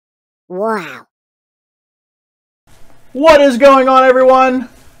Wow. What is going on, everyone?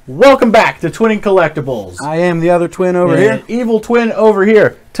 Welcome back to Twinning Collectibles. I am the other twin over here. Evil Twin over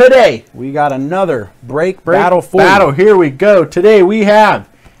here. Today, we got another break battle for battle. Here we go. Today we have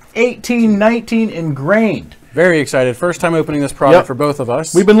 1819 Engrained. Very excited. First time opening this product for both of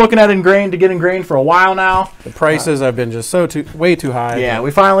us. We've been looking at Engrained to get Engrained for a while now. The prices have been just way too high. Yeah,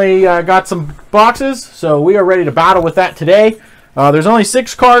 we finally got some boxes, so we are ready to battle with that today. There's only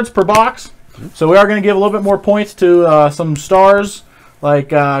 6 cards per box, so we are going to give a little bit more points to some stars like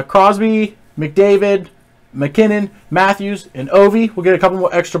Crosby, McDavid, McKinnon, Matthews, and Ovi. We'll get a couple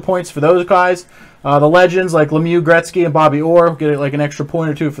more extra points for those guys. The legends like Lemieux, Gretzky, and Bobby Orr, we'll get like an extra point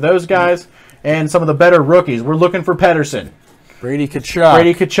or two for those guys. And some of the better rookies. We're looking for Pedersen, Brady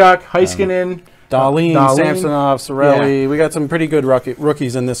Tkachuk, Heiskanen, Dahlin, Samsonov, Cirelli. Yeah. We got some pretty good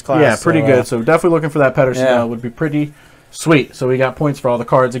rookies in this class. Yeah, pretty good. So definitely looking for that Pedersen. Yeah. Would be pretty sweet. So we got points for all the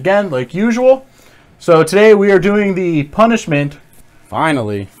cards again, like usual. So today we are doing the punishment.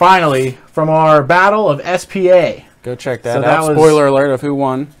 Finally, from our battle of SPA. Go check that out. Spoiler alert of who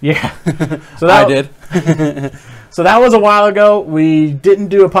won. Yeah. So that, I did. So that was a while ago. We didn't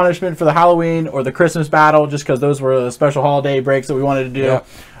do a punishment for the Halloween or the Christmas battle just because those were the special holiday breaks that we wanted to do.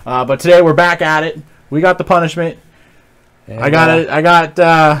 Yeah. But today we're back at it. We got the punishment. And I got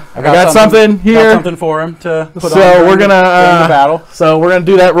something here. Got something for him to put on. So we're gonna battle. So we're gonna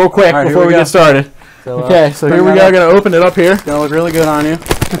do that real quick before we get started. So, okay. So here we go. Gonna open it up here. It's gonna look really good on you.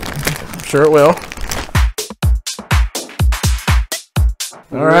 I'm sure it will.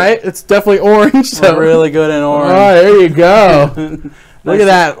 All right, it's definitely orange. So really good in orange. All right, there you go. Look at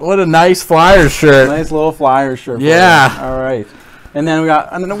that. What a nice Flyers shirt. Nice little Flyers shirt. Yeah. All right. And then we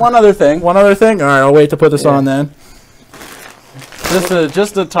got one other thing. One other thing? All right, I'll wait to put this on then.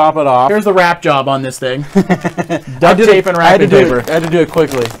 Just to top it off. Here's the wrap job on this thing. Duct tape and wrapping paper. I had to do it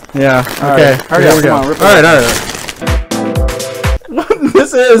quickly. Yeah. Okay. Hurry up. Come on, all right. What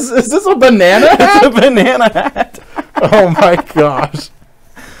this is this a banana hat? It's a banana hat. Oh my gosh.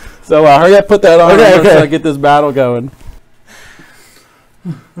 So hurry up, put that on. Okay. Get this battle going.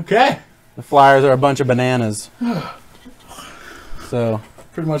 Okay. The Flyers are a bunch of bananas. So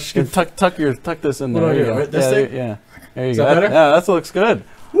pretty much tuck this in there. What do I do? Right, this thing? Yeah. There you go. That better? Yeah, that looks good.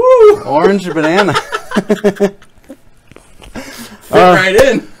 Woo! Orange banana. Fit right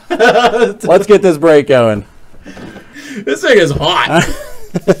in. Let's get this break going. This thing is hot.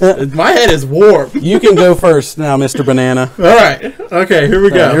 My head is warm. You can go first now, Mr. Banana. All right. Okay, here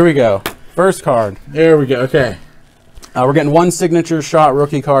we go. Here we go. First card. There we go. Okay. We're getting one signature shot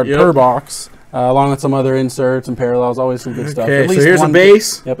rookie card per box, along with some other inserts and parallels. Always some good stuff. Okay, so here's a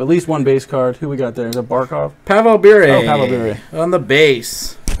base. Yep, at least one base card. Who we got there? Is it Barkov? Pavel Bure. Oh, Pavel Bure. On the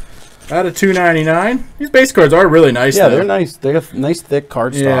base. Out of $2.99. These base cards are really nice, though. They're nice. They have nice, thick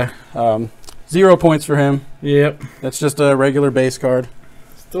card stock. 0 points for him. Yep. That's just a regular base card.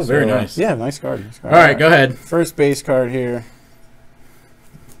 Still very nice. Yeah, nice card. All right, go ahead. First base card here.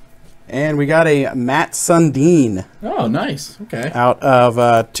 And we got a Matt Sundin. Oh, nice. Okay. Out of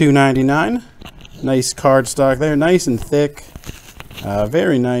 $2.99. Nice card stock there. Nice and thick.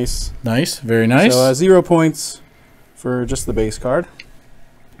 Very nice. Nice. Very nice. So 0 points for just the base card.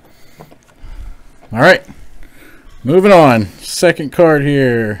 All right. Moving on. Second card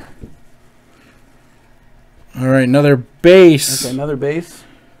here. All right, another base. Okay, another base.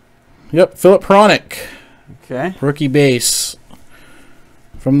 Yep, Philip Hronik. Okay. Rookie base.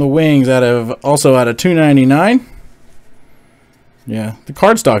 From the Wings also out of $2.99. Yeah, the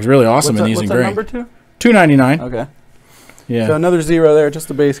card stock's really awesome in these What's Engrained. What's that number $2.99. Okay. Yeah. So another 0 there, just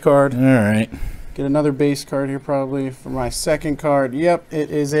the base card. All right. Get another base card here probably for my second card. Yep, it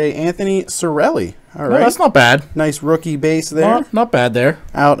is a Anthony Cirelli. All right. No, that's not bad. Nice rookie base there. Not bad there.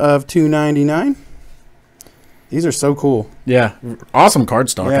 Out of $2.99. These are so cool. Yeah, awesome card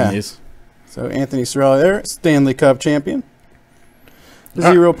stock in these. So Anthony Cirelli there, Stanley Cup champion.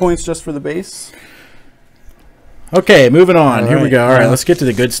 0 points just for the base. Okay, moving on. Here we go. All right, let's get to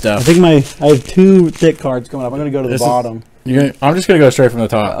the good stuff. I think I have 2 thick cards coming up. I'm going to go to the bottom. I'm just going to go straight from the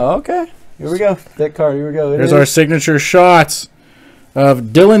top. Okay. Here we go. Thick card. Here we go. There's our signature shots of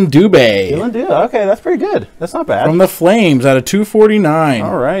Dylan Dubé. Okay, that's pretty good. That's not bad. From the Flames out of $2.49.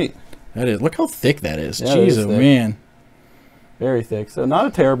 All right. That is. Look how thick that is. Yeah, Jeez, man. Very thick. So not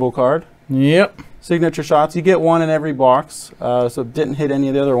a terrible card. Yep. Signature shots. You get one in every box. So didn't hit any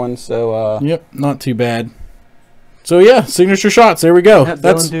of the other ones. So yep, not too bad. So yeah, signature shots. There we go.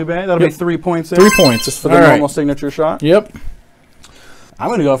 That's Dylan Dubé. That'll be 3 points there. 3 points. Just for the normal signature shot. Yep. I'm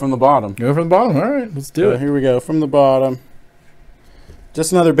going to go from the bottom. Go from the bottom. All right, let's do it. Here we go. From the bottom.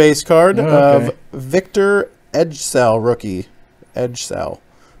 Just another base card of Victor Edgecell, rookie. Edgecell.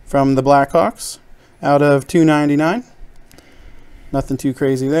 from the Blackhawks out of 299. Nothing too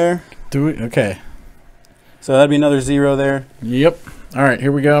crazy there. Okay. So that'd be another 0 there. Yep. All right,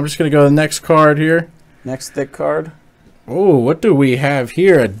 here we go. I'm just going to go to the next card here. Next thick card. Oh, what do we have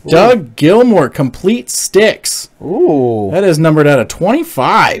here? A Doug Gilmour Complete Sticks. Ooh. That is numbered out of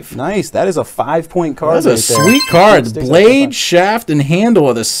 25. Nice. That is a 5-point card. That's a sweet card. The blade, shaft, and handle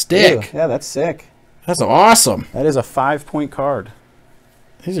of the stick. Ew. Yeah, that's sick. That's awesome. That is a 5-point card.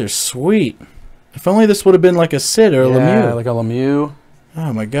 These are sweet. If only this would have been like a Sid or a Lemieux. Like a Lemieux.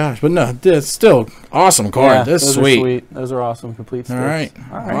 Oh my gosh. But no, it's still awesome card. Yeah, That's those sweet. Are sweet. Those are awesome. Complete sticks. All right.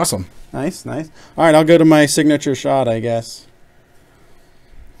 Awesome. Nice, nice. All right, I'll go to my signature shot, I guess.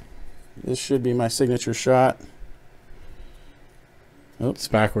 This should be my signature shot. Oops, it's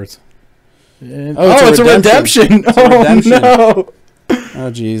backwards. It's a redemption. Oh, no. Oh,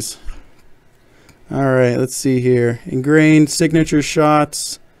 geez. All right, let's see here. Engrained signature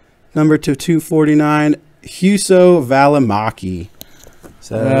shots, number 249, Huso Valimaki.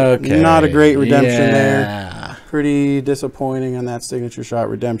 So not a great redemption there. Pretty disappointing on that signature shot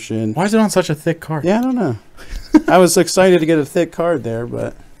redemption. Why is it on such a thick card? Yeah, I don't know. I was excited to get a thick card there,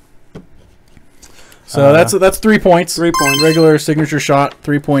 but so that's 3 points. 3 points. Regular signature shot,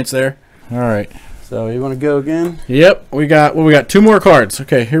 3 points there. All right. So you want to go again? Yep. We got 2 more cards.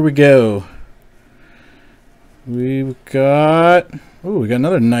 Okay, here we go. We got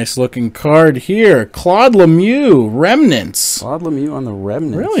another nice looking card here. Claude Lemieux, Remnants. Claude Lemieux on the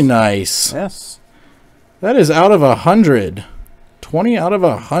Remnants. Really nice. Yes. That is out of 100. 20 out of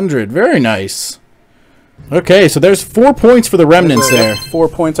 100. Very nice. Okay, so there's 4 points for the Remnants there. 4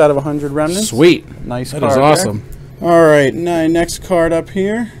 points out of 100 Remnants. Sweet. Nice card. That is awesome. There. All right, next card up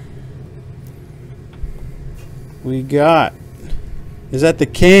here. We got. Is that the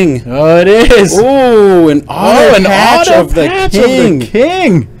King? Oh, it is. Ooh, an auto patch of the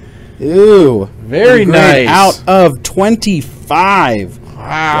King. Ooh. Very nice. Out of 25.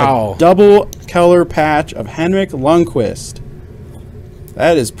 Wow. A double color patch of Henrik Lundqvist.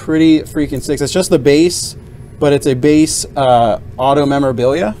 That is pretty freaking sick. It's just the base, but it's a base auto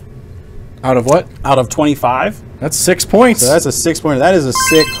memorabilia. Out of what? Out of 25. That's 6 points. So that's a 6-pointer. That is a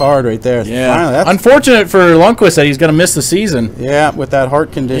sick card right there. Yeah. Finally, unfortunate for Lundqvist that he's going to miss the season. Yeah, with that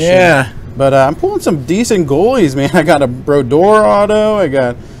heart condition. Yeah. But I'm pulling some decent goalies, man. I got a Brodeur auto.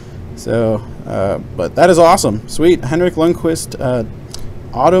 But that is awesome. Sweet. Henrik Lundqvist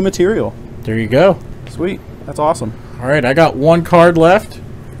auto material. There you go. Sweet. That's awesome. All right, I got 1 card left.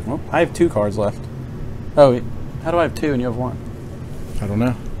 Well, I have 2 cards left. Oh, how do I have 2 and you have 1? I don't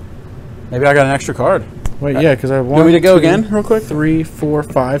know. Maybe I got an extra card. Wait, yeah, because I have 1. You want me to go again real quick? 3, 4,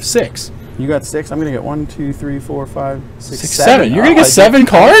 5, 6. You got 6. I'm going to get 1, 2, 3, 4, 5, 6, 7. You're going to get 7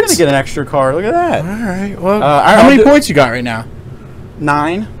 cards? I'm going to get an extra card. Look at that. All right. Well, how many points you got right now?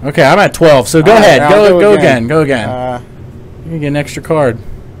 9. Okay, I'm at 12. So go ahead. Go again. Go again. You're going to get an extra card.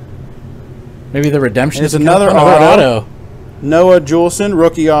 Maybe the redemption is another auto. Noah Juleson,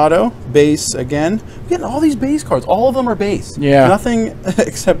 rookie auto. Base again. We're getting all these base cards. All of them are base. Yeah. Nothing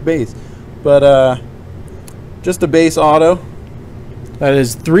except base. But just a base auto. That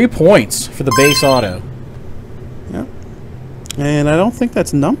is 3 points for the base auto. Yep. And I don't think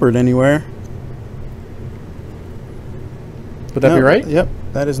that's numbered anywhere. Would that be right? Yep.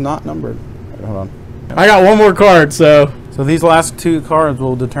 That is not numbered. Right, hold on. I got 1 more card, so these last 2 cards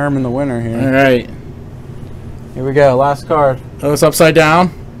will determine the winner here. All right. Here we go. Last card. Oh, it's upside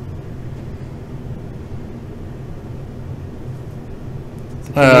down.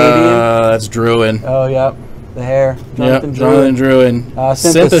 That's Druin. Oh, yep. The hair. Jonathan Druin.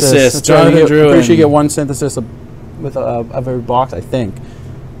 Synthesis. Jonathan Druin. I'm pretty sure you get 1 synthesis with every box, I think.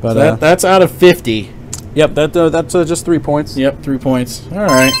 But so that's out of 50. Yep, that's just 3 points. Yep, 3 points. All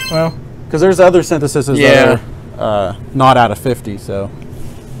right. Well, because there's other syntheses that are not out of 50. So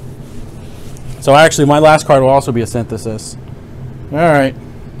actually, my last card will also be a synthesis. All right.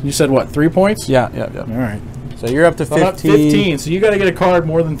 You said what? 3 points? Yeah. All right. So you're up to 15. I'm up 15. So you got to get a card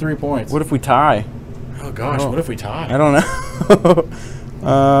more than 3 points. What if we tie? Oh gosh, what if we tie? I don't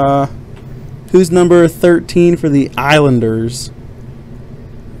know. Who's number 13 for the Islanders?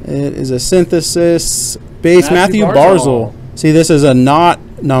 It is a synthesis base. Matthew Barzal. See, this is a not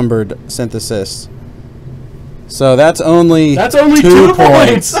numbered synthesis. So that's only 2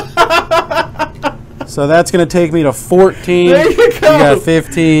 points. So that's going to take me to 14. There you go. You got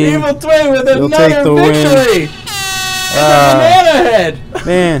 15. Eviltwin with You'll another take the victory. win. Banana head.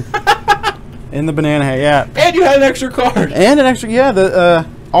 Man. In the banana head, yeah. And you had an extra card. And an extra, yeah. The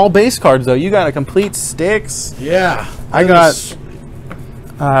all base cards though. You got a complete sticks. Yeah. I got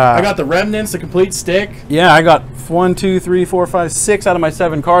the remnants, the complete stick. Yeah, I got 1, 2, 3, 4, 5, 6 out of my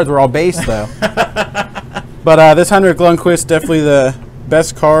 7 cards were all base, though. But this Henrik Lundqvist, definitely the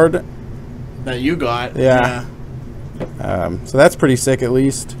best card. That you got. Yeah. So that's pretty sick, at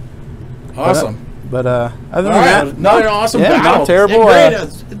least. Awesome. But other than that, that, another awesome yeah, battle. not terrible.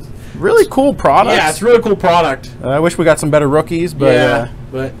 It's really cool product. Yeah, it's a really cool product. I wish we got some better rookies, but yeah,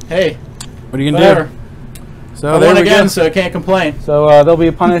 but hey, what are you gonna do? So I won again, so I can't complain. So there'll be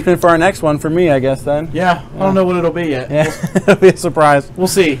a punishment for our next one for me, I guess. Then. Yeah, I don't know what it'll be yet. Yeah, it'll be a surprise. We'll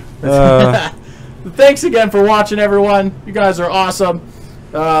see. Thanks again for watching, everyone. You guys are awesome.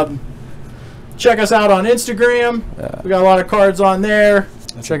 Check us out on Instagram. We got a lot of cards on there.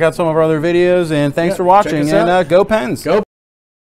 Check out some of our other videos, and thanks for watching. And go Pens. Go.